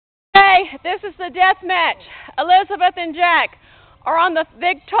this is the death match. Elizabeth and Jack are on the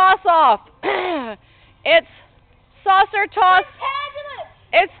big toss-off. It's saucer toss.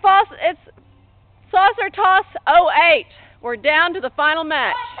 It's saucer toss 08. We're down to the final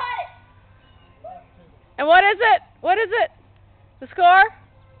match. And what is it? What is it? The score?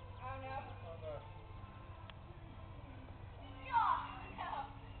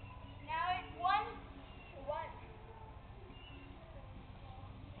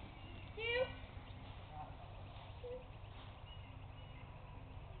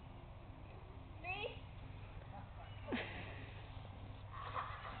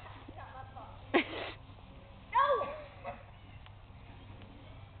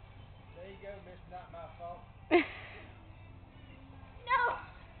 Not my fault. No.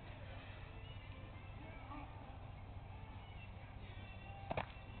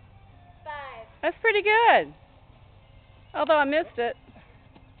 Five. That's pretty good. Although I missed it.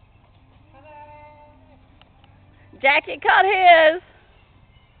 Jackie caught his.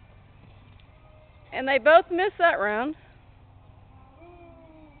 And they both missed that round.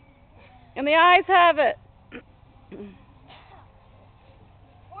 And the eyes have it.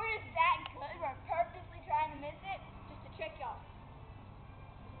 Trying to miss it, just to trick y'all.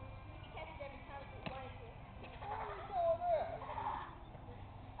 You can catch it every time if you wanted to.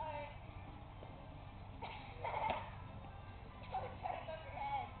 Alright.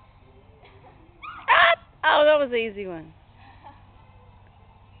 Oh, that was an easy one.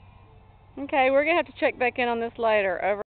 Okay, we're going to have to check back in on this later. Over.